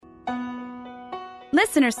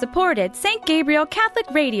Listener-supported St. Gabriel Catholic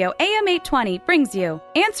Radio AM 820 brings you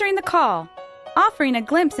Answering the Call, offering a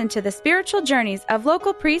glimpse into the spiritual journeys of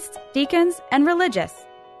local priests, deacons, and religious.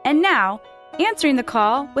 And now, Answering the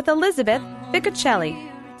Call with Elizabeth Ficocelli.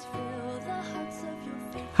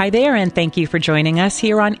 Hi there, and thank you for joining us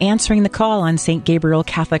here on Answering the Call on St. Gabriel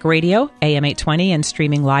Catholic Radio, AM 820, and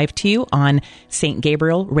streaming live to you on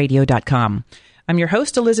stgabrielradio.com. I'm your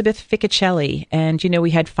host, Elizabeth Ficocelli, and we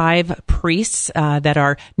had 5 priests that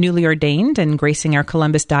are newly ordained and gracing our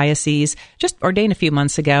Columbus Diocese, just ordained a few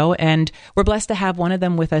months ago, and we're blessed to have one of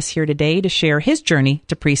them with us here today to share his journey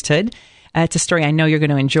to priesthood. It's a story I know you're going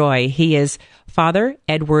to enjoy. He is Father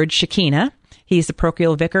Edward Shikina. He's the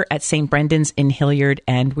parochial vicar at St. Brendan's in Hilliard,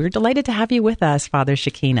 and we're delighted to have you with us, Father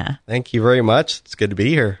Shikina. Thank you very much. It's good to be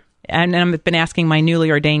here. And I've been asking my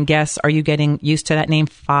newly ordained guests, are you getting used to that name,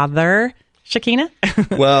 Father Shikina?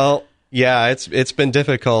 Well, yeah, it's been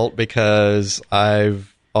difficult because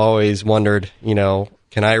I've always wondered,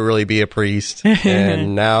 can I really be a priest?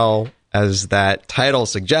 And now, as that title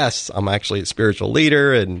suggests, I'm actually a spiritual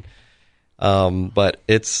leader, and but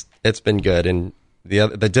it's been good. And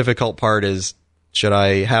the difficult part is, should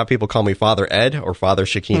I have people call me Father Ed or Father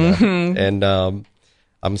Shikina? Mm-hmm. And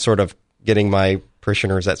I'm sort of getting my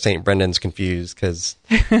parishioners at St. Brendan's confused because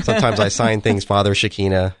sometimes I sign things Father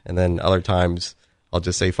Shikina, and then other times I'll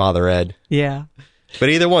just say Father Ed. Yeah. But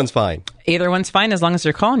either one's fine. Either one's fine as long as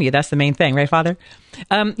they're calling you. That's the main thing, right, Father?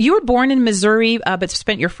 You were born in Missouri, but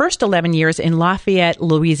spent your first 11 years in Lafayette,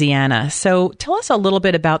 Louisiana. So tell us a little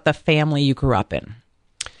bit about the family you grew up in.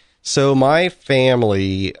 So my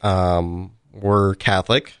family were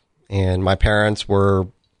Catholic, and my parents were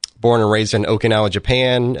born and raised in Okinawa,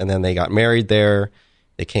 Japan, and then they got married there.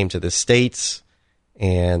 They came to the States,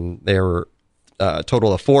 and there were a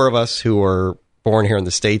total of 4 of us who were born here in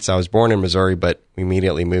the States. I was born in Missouri, but we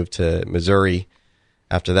immediately moved to Missouri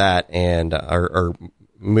after that, and or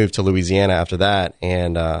moved to Louisiana after that.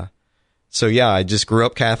 And so, yeah, I just grew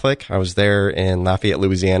up Catholic. I was there in Lafayette,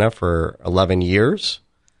 Louisiana for 11 years.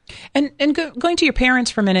 And going to your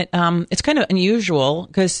parents for a minute, it's kind of unusual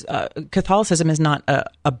because Catholicism is not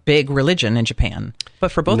a big religion in Japan,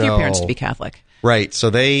 but for both of your parents to be Catholic. Right. So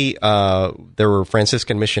there were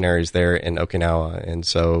Franciscan missionaries there in Okinawa, and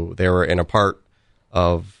so they were in a part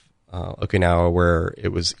of Okinawa where it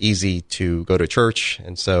was easy to go to church.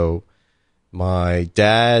 And so my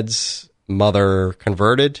dad's mother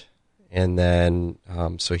converted, and then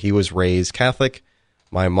so he was raised Catholic.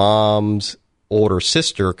 My mom's older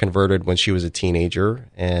sister converted when she was a teenager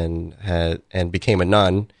and became a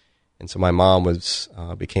nun, and so my mom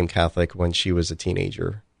became Catholic when she was a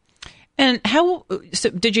teenager. And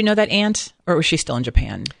so did you know that aunt, or was she still in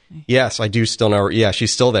Japan? Yes, I do still know her. Yeah,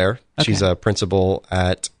 she's still there. Okay. She's a principal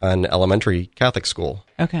at an elementary Catholic school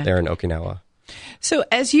there in Okinawa. So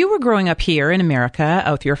as you were growing up here in America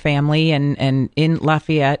with your family and in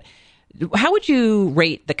Lafayette, how would you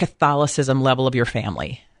rate the Catholicism level of your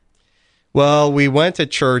family? Well, we went to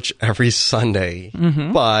church every Sunday,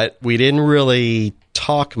 but we didn't really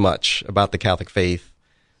talk much about the Catholic faith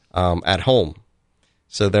at home.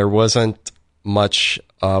 So there wasn't much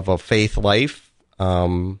of a faith life.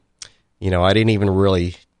 I didn't even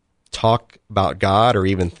really talk about God or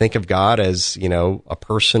even think of God as, a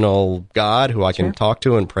personal God who I can talk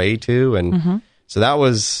to and pray to. And so that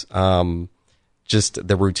was just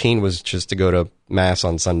the routine was just to go to Mass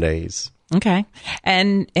on Sundays. Okay.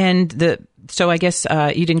 So I guess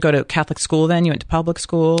you didn't go to Catholic school then? You went to public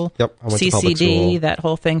school? Yep, I went CCD, to public school. That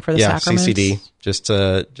whole thing for the sacraments? Yeah, CCD,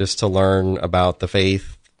 just to learn about the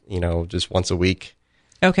faith, just once a week.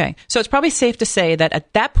 Okay. So it's probably safe to say that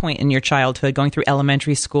at that point in your childhood, going through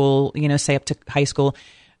elementary school, say up to high school,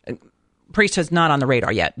 priesthood's not on the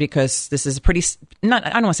radar yet because this is I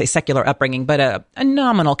don't want to say secular upbringing, but a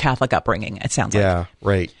nominal Catholic upbringing, it sounds like. Yeah,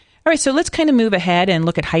 right. All right, so let's kind of move ahead and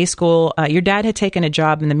look at high school. Your dad had taken a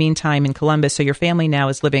job in the meantime in Columbus, so your family now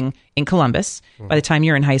is living in Columbus. By the time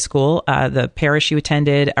you're in high school, the parish you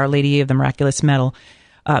attended, Our Lady of the Miraculous Medal.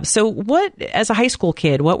 So as a high school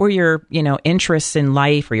kid, what were your, interests in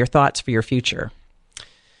life or your thoughts for your future?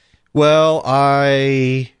 Well,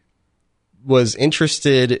 I was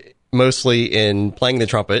interested mostly in playing the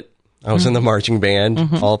trumpet. I was in the marching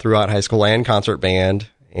band all throughout high school and concert band,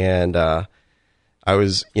 and I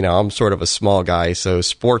was, I'm sort of a small guy, so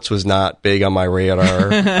sports was not big on my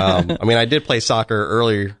radar. I did play soccer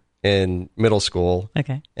earlier in middle school.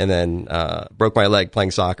 Okay. And then broke my leg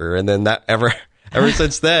playing soccer. And then ever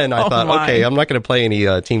since then, I thought, okay, I'm not going to play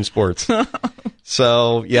any team sports.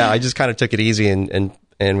 So, yeah, I just kind of took it easy and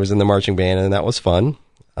was in the marching band, and that was fun.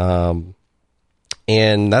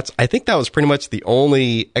 And I think that was pretty much the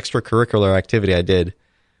only extracurricular activity I did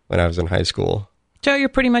when I was in high school. So you're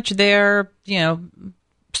pretty much there,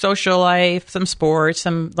 social life, some sports,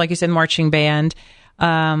 some, like you said, marching band.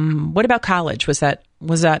 What about college? Was that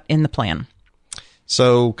in the plan?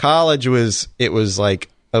 So college was like,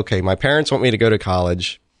 okay, my parents want me to go to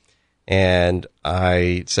college. And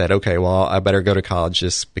I said, okay, well, I better go to college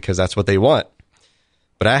just because that's what they want.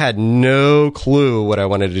 But I had no clue what I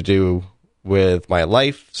wanted to do with my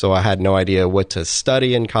life. So I had no idea what to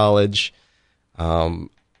study in college.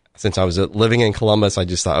 Since I was living in Columbus, I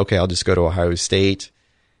just thought, okay, I'll just go to Ohio State.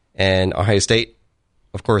 And Ohio State,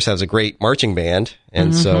 of course, has a great marching band.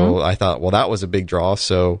 And so I thought, well, that was a big draw.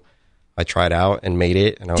 So I tried out and made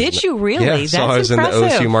it. And Did you really? Yeah, That's so I was impressive. in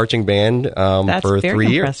the OSU marching band for very 3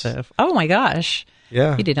 years. Impressive. Oh my gosh.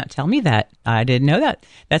 Yeah. You did not tell me that. I didn't know that.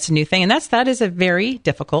 That's a new thing. And that is a very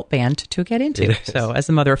difficult band to get into. So as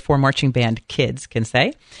the mother of 4 marching band kids can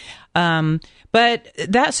say. But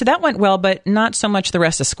that went well, but not so much the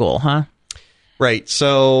rest of school, huh? Right.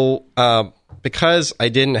 So because I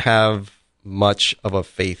didn't have much of a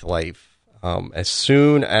faith life, as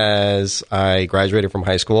soon as I graduated from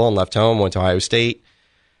high school and left home, went to Ohio State,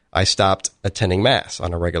 I stopped attending Mass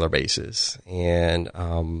on a regular basis. And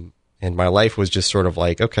my life was just sort of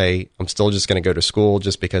like, okay, I'm still just going to go to school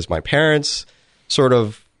just because my parents sort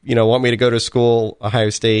of, want me to go to school, Ohio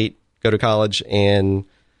State, go to college. And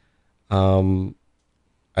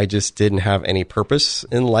I just didn't have any purpose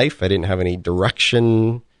in life. I didn't have any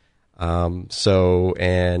direction. And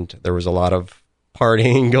there was a lot of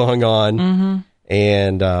partying going on.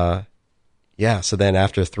 And, so then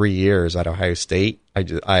after 3 years at Ohio State,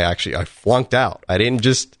 I flunked out. I didn't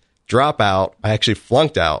just drop out. I actually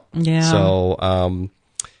flunked out. Yeah. So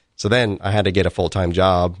then I had to get a full-time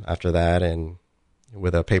job after that and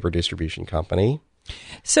with a paper distribution company.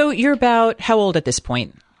 So you're about how old at this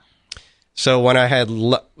point? So when I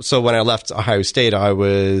left Ohio State, I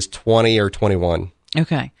was 20 or 21.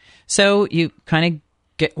 Okay. So you kind of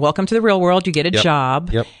get welcome to the real world. You get a job,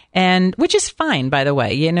 and which is fine, by the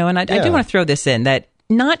way. And I do want to throw this in that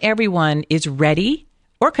not everyone is ready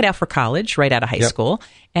or cut out for college right out of high school.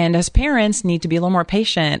 And as parents, need to be a little more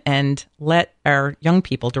patient and let our young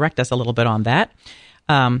people direct us a little bit on that.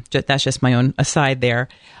 That's just my own aside there.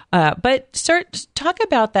 But talk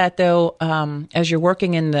about that, though, as you're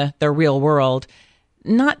working in the real world.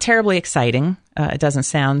 Not terribly exciting, it doesn't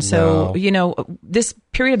sound. So, this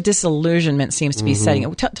period of disillusionment seems to be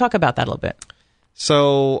setting. Talk about that a little bit.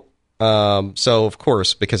 So of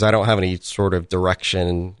course, because I don't have any sort of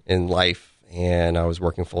direction in life, and I was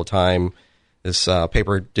working full time, this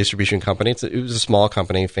paper distribution company, it was a small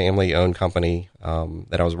company, family-owned company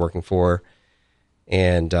that I was working for.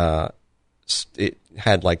 And it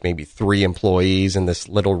had like maybe 3 employees in this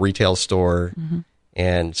little retail store.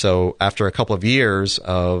 And so after a couple of years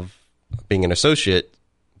of being an associate,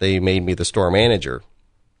 they made me the store manager.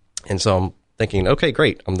 And so I'm thinking, okay,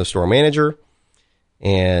 great. I'm the store manager.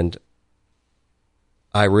 And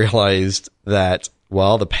I realized that,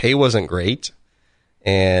 well, the pay wasn't great.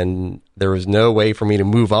 And there was no way for me to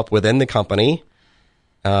move up within the company.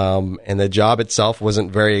 And the job itself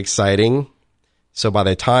wasn't very exciting. So by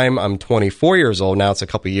the time I'm 24 years old, now it's a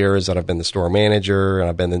couple of years that I've been the store manager, and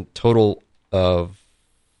I've been in total of,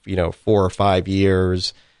 4 or 5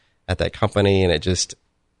 years at that company, and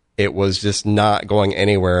it was just not going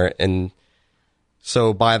anywhere. And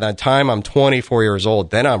so by the time I'm 24 years old,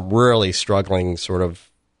 then I'm really struggling, sort of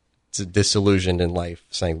disillusioned in life,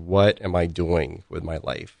 saying, what am I doing with my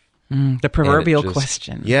life? The proverbial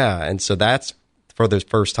question. Yeah. And so that's, for the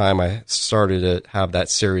first time, I started to have that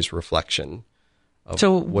serious reflection.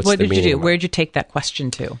 So what did you do? Where did you take that question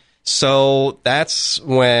to? So that's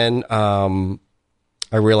when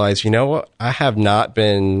I realized, I have not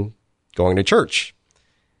been going to church.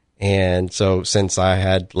 And so since I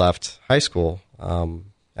had left high school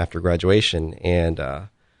after graduation, and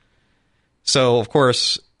so of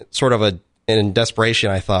course, sort of in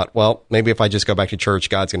desperation, I thought, well, maybe if I just go back to church,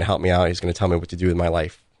 God's going to help me out. He's going to tell me what to do with my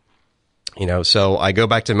life. So I go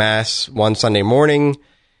back to Mass one Sunday morning,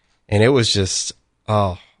 and it was just,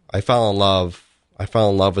 I fell in love. I fell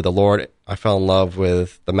in love with the Lord. I fell in love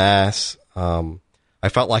with the Mass. I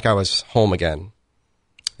felt like I was home again.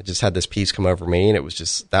 I just had this peace come over me, and it was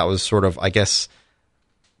just, that was sort of, I guess,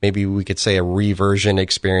 maybe we could say a reversion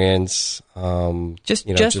experience.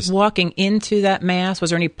 Just walking into that Mass. Was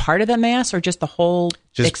there any part of that Mass, or just the whole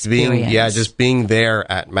experience? Just being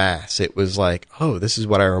there at Mass. It was like, oh, this is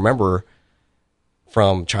what I remember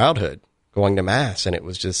from childhood, going to Mass, and it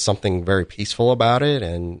was just something very peaceful about it.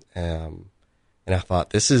 And I thought,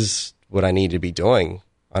 this is what I need to be doing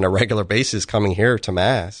on a regular basis coming here to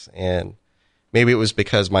Mass. And maybe it was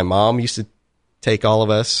because my mom used to take all of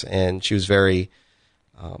us, and she was very,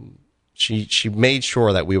 she made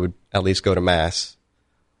sure that we would at least go to Mass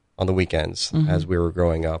on the weekends as we were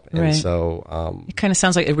growing up. And so it kind of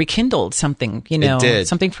sounds like it rekindled something, you know, it did,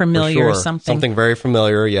 something familiar, for sure. Something very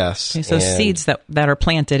familiar, yes. Okay, so seeds that are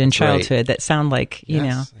planted in childhood that sound like, you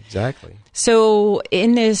know. Exactly. So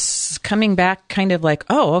in this coming back kind of like,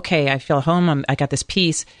 oh, okay, I feel home, I got this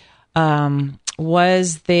peace.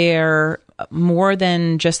 Was there more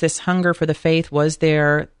than just this hunger for the faith? Was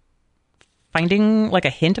there finding like a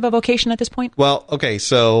hint of a vocation at this point? Well, okay,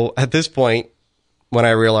 so at this point, when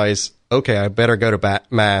I realized, okay, I better go to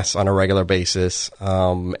Mass on a regular basis,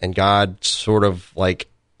 and God sort of like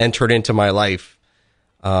entered into my life,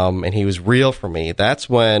 and he was real for me. That's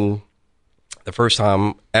when the first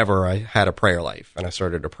time ever I had a prayer life, and I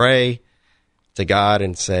started to pray to God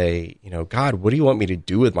and say, you know, God, what do you want me to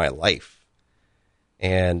do with my life?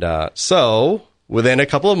 And so within a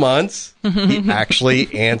couple of months, he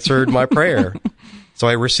actually answered my prayer. So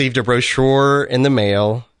I received a brochure in the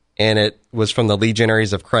mail, and it was from the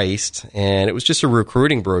Legionaries of Christ, and it was just a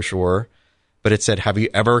recruiting brochure, but it said, have you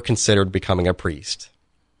ever considered becoming a priest?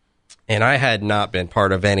 And I had not been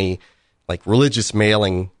part of any like religious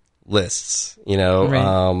mailing lists, you know.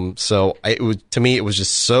 Right. So to me, it was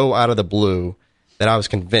just so out of the blue that I was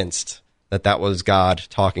convinced that was God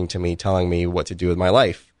talking to me, telling me what to do with my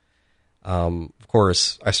life. Of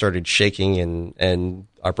course, I started shaking and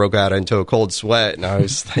I broke out into a cold sweat, and I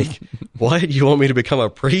was like, what? You want me to become a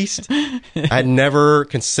priest? I'd never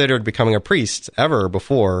considered becoming a priest ever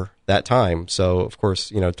before that time. So, of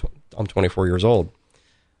course, you know, I'm 24 years old.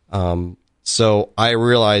 So I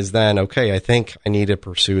realized then, okay, I think I need to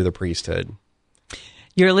pursue the priesthood.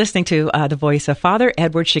 You're listening to the voice of Father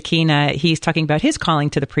Edward Shikina. He's talking about his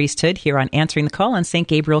calling to the priesthood here on Answering the Call on St.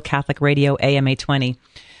 Gabriel Catholic Radio, AM 820.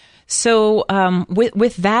 So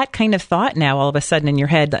with that kind of thought now all of a sudden in your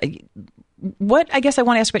head, what, I guess I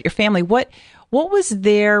want to ask about your family, what was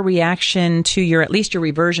their reaction to at least your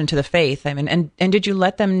reversion to the faith? I mean, and did you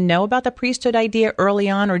let them know about the priesthood idea early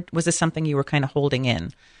on, or was this something you were kind of holding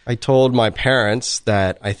in? I told my parents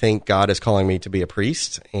that I think God is calling me to be a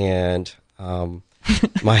priest, and that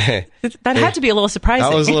had to be a little surprising.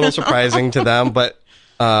 That was a little surprising to them, but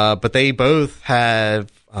they both have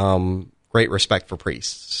great respect for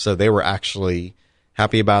priests, so they were actually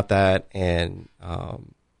happy about that. And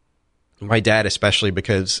my dad especially,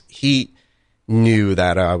 because he knew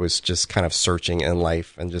that I was just kind of searching in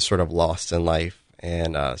life and just sort of lost in life,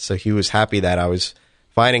 and so he was happy that I was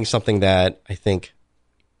finding something that I think,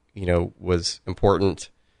 you know, was important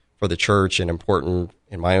for the church and important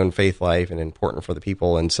in my own faith life and important for the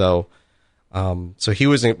people. And so he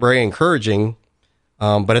was very encouraging.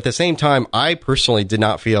 But at the same time, I personally did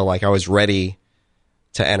not feel like I was ready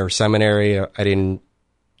to enter seminary. I didn't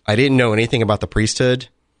know anything about the priesthood,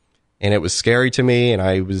 and it was scary to me. And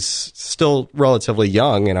I was still relatively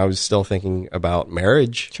young, and I was still thinking about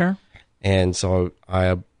marriage. Sure. And so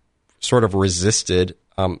I sort of resisted.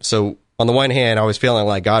 So on the one hand, I was feeling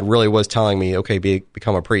like God really was telling me, okay,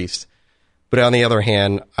 become a priest. But on the other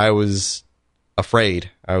hand, I was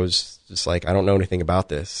afraid. I was just like, I don't know anything about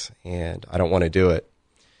this, and I don't want to do it.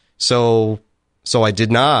 So I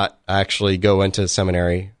did not actually go into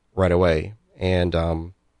seminary right away. And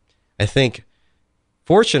I think,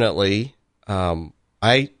 fortunately,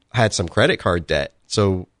 I had some credit card debt.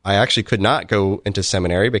 So I actually could not go into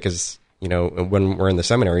seminary because, you know, when we're in the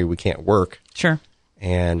seminary, we can't work. Sure.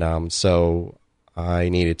 And so I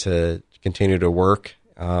needed to continue to work,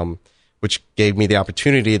 which gave me the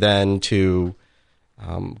opportunity then to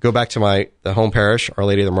go back to the home parish, Our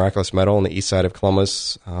Lady of the Miraculous Medal on the east side of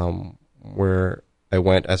Columbus, where I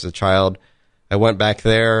went as a child. I went back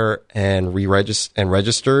there and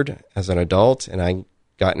registered as an adult, and I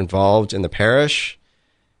got involved in the parish.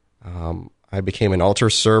 I became an altar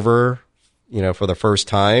server, you know, for the first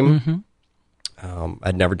time. Mm-hmm.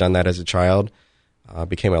 I'd never done that as a child.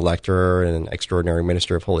 Became a lecturer and an extraordinary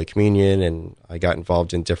minister of Holy Communion, and I got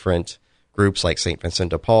involved in different groups like St.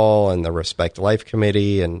 Vincent de Paul and the Respect Life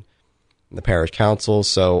Committee and the Parish Council.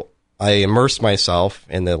 So I immersed myself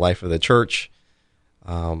in the life of the church,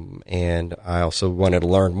 and I also wanted to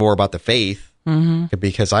learn more about the faith, mm-hmm.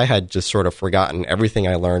 because I had just sort of forgotten everything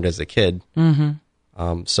I learned as a kid. Mm-hmm.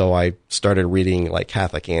 So I started reading like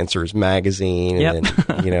Catholic Answers magazine, yep.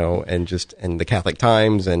 and you know, and the Catholic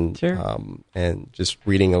Times, and sure. And just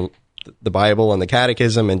reading the Bible and the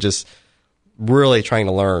Catechism, and just really trying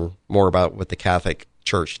to learn more about what the Catholic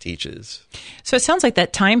church teaches. So it sounds like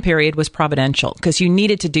that time period was providential because you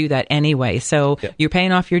needed to do that anyway. So you're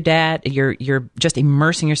paying off your debt, you're just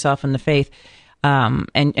immersing yourself in the faith,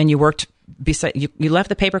 and you worked. You left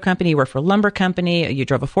the paper company, you worked for a lumber company, you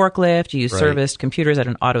drove a forklift, you serviced computers at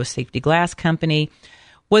an auto safety glass company.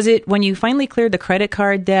 Was it when you finally cleared the credit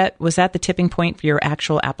card debt, was that the tipping point for your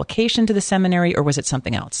actual application to the seminary, or was it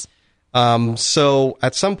something else? So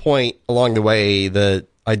at some point along the way,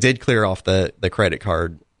 I did clear off the credit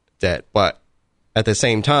card debt, but at the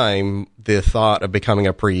same time, the thought of becoming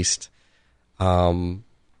a priest, I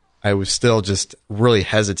was still just really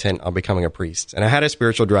hesitant on becoming a priest. And I had a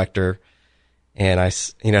spiritual director. And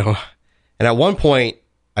and at one point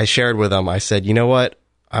I shared with him, I said, you know what?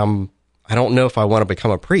 I don't know if I want to become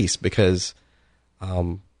a priest because,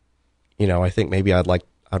 I think maybe I'd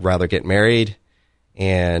rather get married.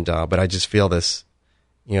 And, but I just feel this,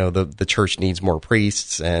 the church needs more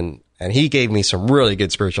priests. And he gave me some really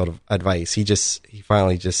good spiritual advice. He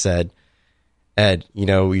finally just said, Ed,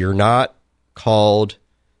 you're not called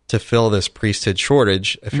to fill this priesthood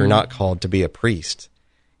shortage if you're not called to be a priest.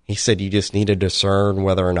 He said, you just need to discern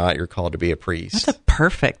whether or not you're called to be a priest. That's a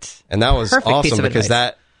perfect. And that was awesome because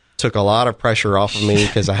that took a lot of pressure off of me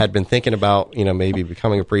because I had been thinking about, maybe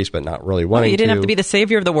becoming a priest, but not really wanting to. You didn't have to be the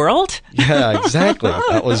savior of the world? Yeah, exactly.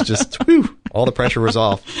 That was just, all the pressure was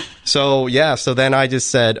off. So then I just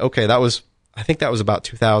said, okay, I think that was about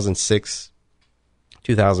 2006,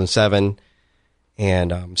 2007.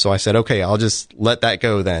 And so I said, okay, I'll just let that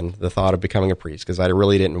go then, the thought of becoming a priest, because I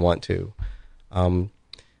really didn't want to.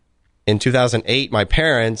 In 2008, my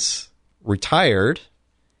parents retired,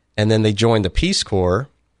 and then they joined the Peace Corps.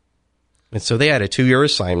 And so they had a 2-year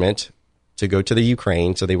assignment to go to the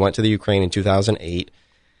Ukraine. So they went to the Ukraine in 2008.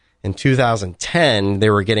 In 2010, they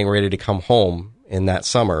were getting ready to come home in that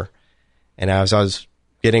summer. And as I was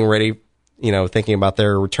getting ready, thinking about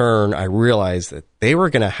their return, I realized that they were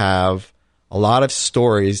going to have a lot of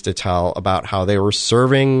stories to tell about how they were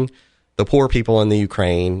serving the poor people in the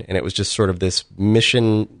Ukraine, and it was just sort of this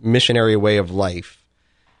missionary way of life.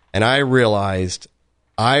 And I realized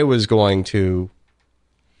I was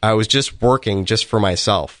just working just for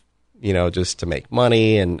myself, just to make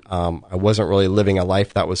money, and I wasn't really living a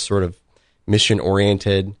life that was sort of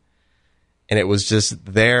mission-oriented. And it was just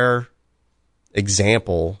their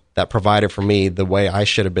example that provided for me the way I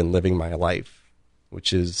should have been living my life,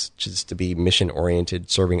 which is just to be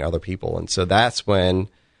mission-oriented, serving other people. And so that's when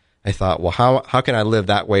I thought, well, how can I live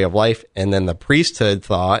that way of life? And then the priesthood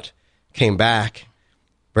thought came back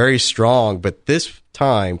very strong. But this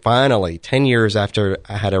time, finally, 10 years after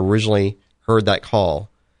I had originally heard that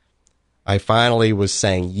call, I finally was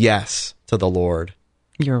saying yes to the Lord.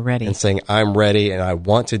 You're ready. And saying, I'm ready and I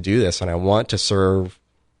want to do this and I want to serve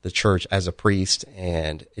the church as a priest.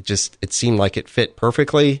 And it seemed like it fit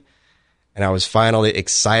perfectly. And I was finally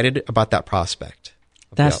excited about that prospect.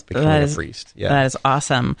 Becoming a priest. Yeah. That is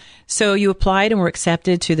awesome. So you applied and were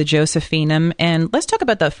accepted to the Josephinum. And let's talk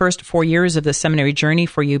about the first 4 years of the seminary journey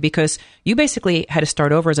for you, because you basically had to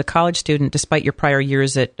start over as a college student despite your prior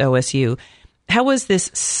years at OSU. How was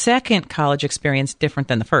this second college experience different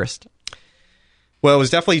than the first? Well, it was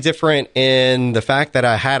definitely different in the fact that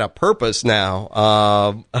I had a purpose now.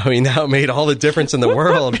 That made all the difference in the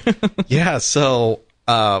world. Yeah. So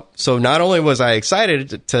not only was I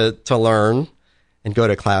excited to learn and go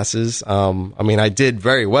to classes. I did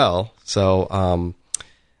very well. So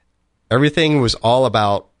everything was all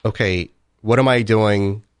about, okay, what am I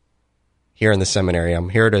doing here in the seminary? I'm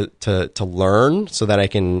here to learn so that I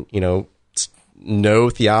can, know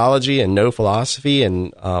theology and know philosophy.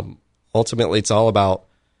 And ultimately, it's all about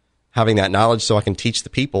having that knowledge so I can teach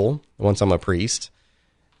the people once I'm a priest.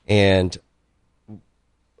 And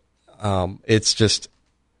it's just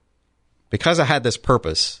because I had this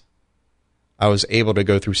purpose, I was able to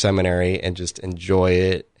go through seminary and just enjoy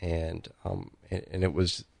it, and it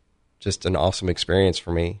was just an awesome experience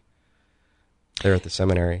for me there at the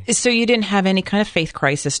seminary. So you didn't have any kind of faith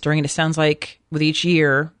crisis during it? It sounds like with each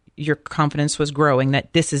year, your confidence was growing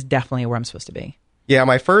that this is definitely where I'm supposed to be. Yeah,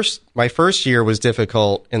 my first year was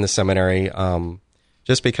difficult in the seminary,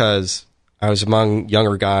 just because I was among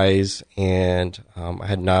younger guys, and I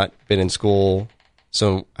had not been in school.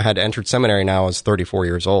 So I had entered seminary now. I was 34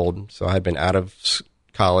 years old. So I had been out of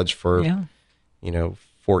college for,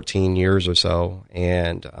 14 years or so.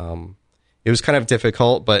 And it was kind of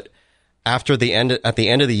difficult. But at the end of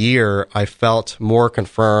the year, I felt more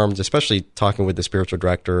confirmed, especially talking with the spiritual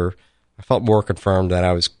director. I felt more confirmed that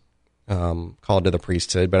I was called to the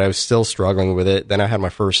priesthood, but I was still struggling with it. Then I had my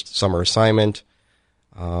first summer assignment.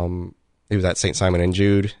 It was at St. Simon and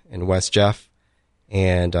Jude in West Jeff.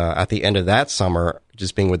 And at the end of that summer,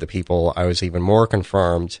 just being with the people, I was even more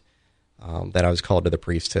confirmed that I was called to the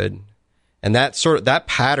priesthood. And that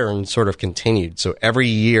pattern sort of continued. So every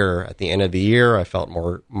year, at the end of the year, I felt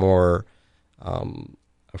more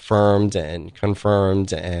affirmed and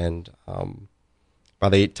confirmed. And by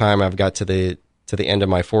the time I've got to the end of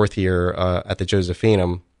my fourth year at the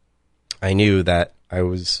Josephinum, I knew that I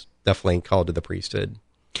was definitely called to the priesthood.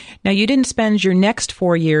 Now, you didn't spend your next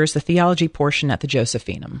 4 years, the theology portion, at the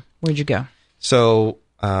Josephinum. Where'd you go? So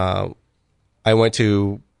I went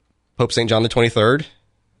to Pope St. John the 23rd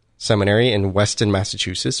Seminary in Weston,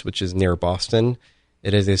 Massachusetts, which is near Boston.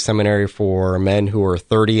 It is a seminary for men who are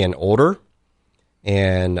 30 and older.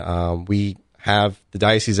 And the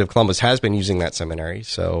Diocese of Columbus has been using that seminary.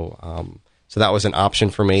 So that was an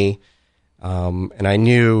option for me. And I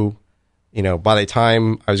knew, by the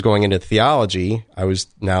time I was going into theology, I was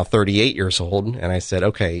now 38 years old. And I said,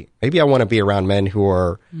 okay, maybe I want to be around men who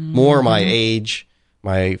are more my age,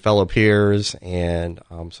 my fellow peers. And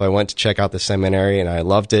so I went to check out the seminary, and I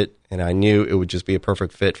loved it. And I knew it would just be a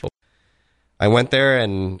perfect fit. I went there,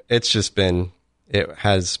 and it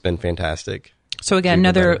has been fantastic. So again,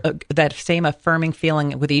 another that same affirming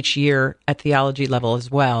feeling with each year at theology level as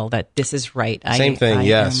well, that this is right. Same thing,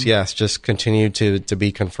 yes. Just continue to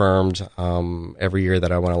be confirmed every year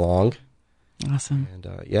that I went along. Awesome.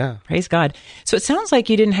 And praise God. So it sounds like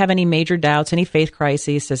you didn't have any major doubts, any faith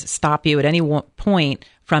crises to stop you at any point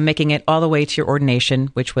from making it all the way to your ordination,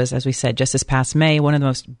 which was, as we said, just this past May, one of the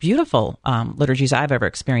most beautiful liturgies I've ever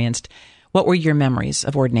experienced. What were your memories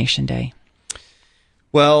of ordination day?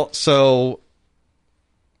 Well, so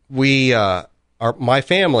my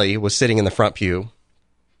family was sitting in the front pew,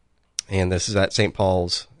 and this is at St.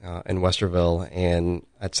 Paul's in Westerville. And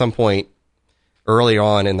at some point early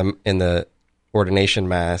on in the ordination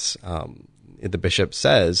mass, the bishop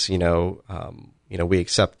says, we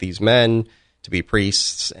accept these men to be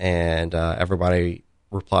priests, and everybody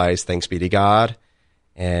replies, "Thanks be to God,"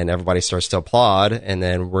 and everybody starts to applaud, and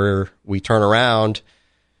then we turn around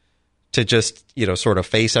to just, sort of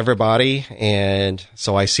face everybody. And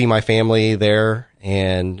so I see my family there,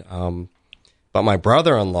 and but my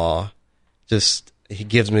brother-in-law he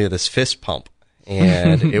gives me this fist pump,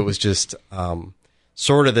 and it was just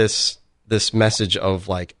sort of this message of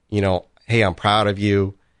like, hey, I'm proud of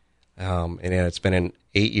you. And it's been an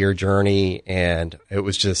 8-year journey, and it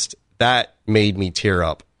was just, that made me tear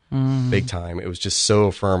up big time. It was just so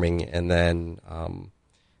affirming. And then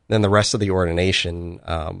the rest of the ordination,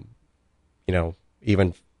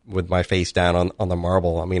 even with my face down on the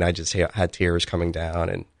marble, I just had tears coming down.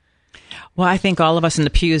 And well, I think all of us in the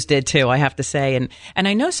pews did too, I have to say. And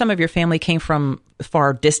I know some of your family came from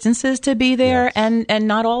far distances to be there, yes. and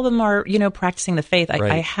not all of them are, practicing the faith.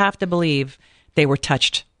 Right. I have to believe they were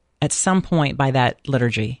touched at some point by that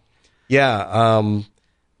liturgy. Yeah.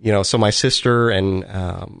 So my sister and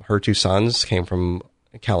her 2 sons came from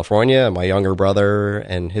California. My younger brother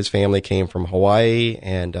and his family came from Hawaii,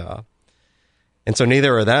 and so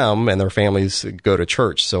neither of them and their families go to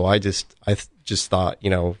church. So I just thought,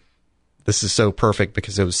 this is so perfect,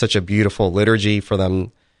 because it was such a beautiful liturgy for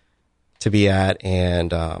them to be at.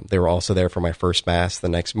 And they were also there for my first Mass the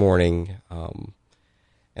next morning.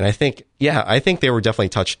 And I think they were definitely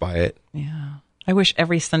touched by it. Yeah. I wish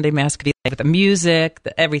every Sunday Mass could be like the music,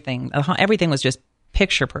 everything. Everything was just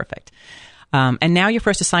picture perfect. And now your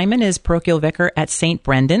first assignment is parochial vicar at St.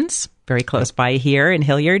 Brendan's, very close by here in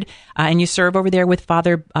Hilliard. And you serve over there with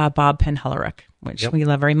Father Bob Penhullerich, which we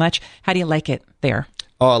love very much. How do you like it there?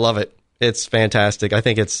 Oh, I love it. It's fantastic. I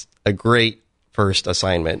think it's a great first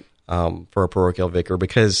assignment for a parochial vicar,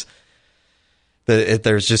 because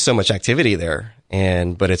there's just so much activity there.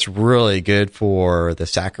 But it's really good for the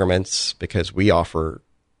sacraments, because we're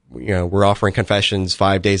offering confessions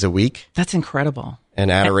 5 days a week. That's incredible.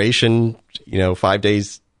 And adoration, 5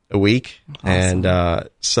 days a week. Awesome.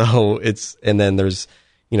 And then there's,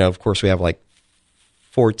 of course we have like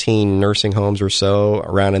 14 nursing homes or so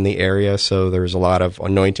around in the area. So there's a lot of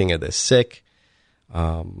anointing of the sick.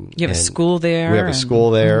 You have a school there. We have a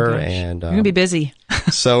school there, and you're gonna be busy.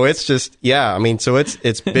 So it's just, so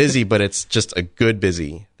it's busy, but it's just a good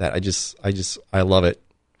busy that I love it.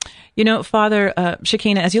 Father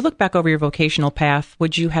Shikina, as you look back over your vocational path,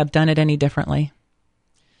 would you have done it any differently?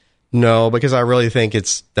 No, because I really think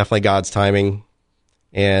it's definitely God's timing.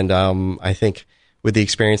 And I think with the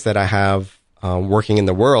experience that I have working in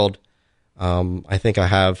the world, I think I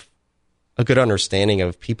have a good understanding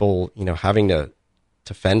of people, having to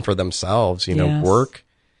fend for themselves, yes. work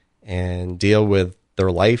and deal with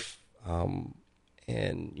their life, and,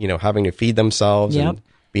 having to feed themselves and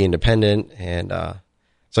be independent. And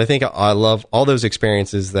So I think I love all those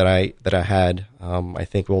experiences that I had. I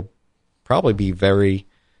think will probably be very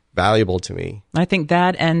valuable to me. I think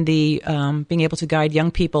that and the being able to guide young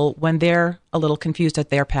people when they're a little confused at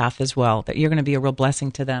their path as well, that you're going to be a real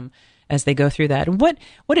blessing to them as they go through that. And what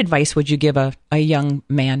advice would you give a young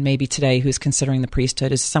man maybe today who's considering the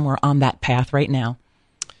priesthood, is somewhere on that path right now?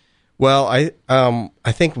 Well, I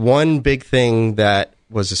think one big thing that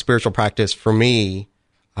was a spiritual practice for me,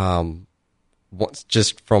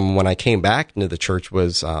 just from when I came back into the church,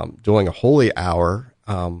 was doing a holy hour,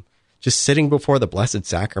 just sitting before the Blessed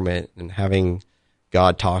Sacrament and having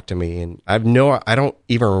God talk to me. And I don't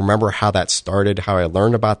even remember how that started, how I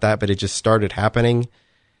learned about that, but it just started happening.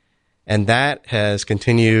 And that has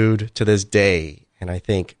continued to this day. And I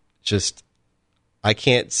think I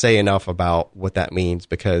can't say enough about what that means,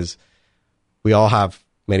 because we all have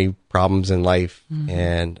many problems in life,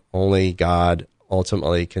 and only God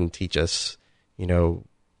ultimately can teach us,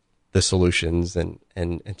 the solutions and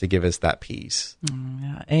to give us that peace.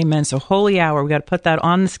 Yeah, amen. So holy hour, we got to put that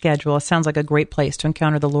on the schedule. It sounds like a great place to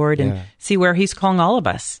encounter the Lord and see where he's calling all of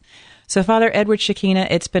us. So Father Edward Shikina,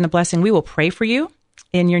 it's been a blessing. We will pray for you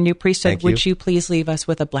in your new priesthood. Would you please leave us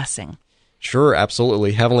with a blessing? Sure,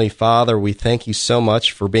 absolutely. Heavenly Father, we thank you so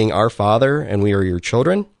much for being our Father, and we are your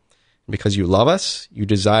children. Because you love us, you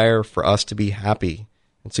desire for us to be happy.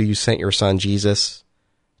 And so you sent your Son, Jesus,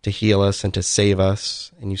 to heal us and to save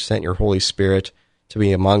us. And you sent your Holy Spirit to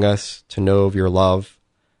be among us, to know of your love.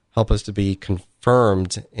 Help us to be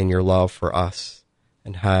confirmed in your love for us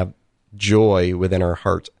and have joy within our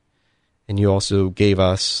heart. And you also gave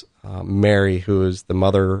us Mary, who is the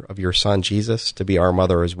mother of your Son, Jesus, to be our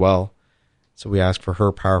mother as well. So we ask for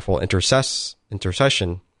her powerful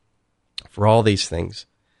intercession for all these things.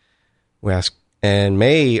 We ask, and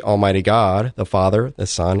may Almighty God, the Father, the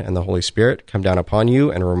Son, and the Holy Spirit come down upon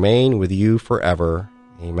you and remain with you forever.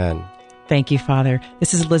 Amen. Thank you, Father.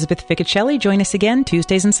 This is Elizabeth Ficcicelli. Join us again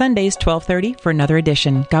Tuesdays and Sundays, 12:30, for another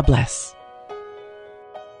edition. God bless.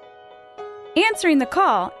 Answering the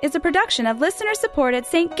Call is a production of listener-supported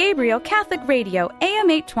St. Gabriel Catholic Radio,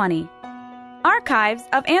 AM 820. Archives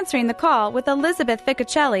of Answering the Call with Elizabeth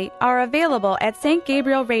Ficcicelli are available at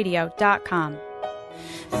stgabrielradio.com.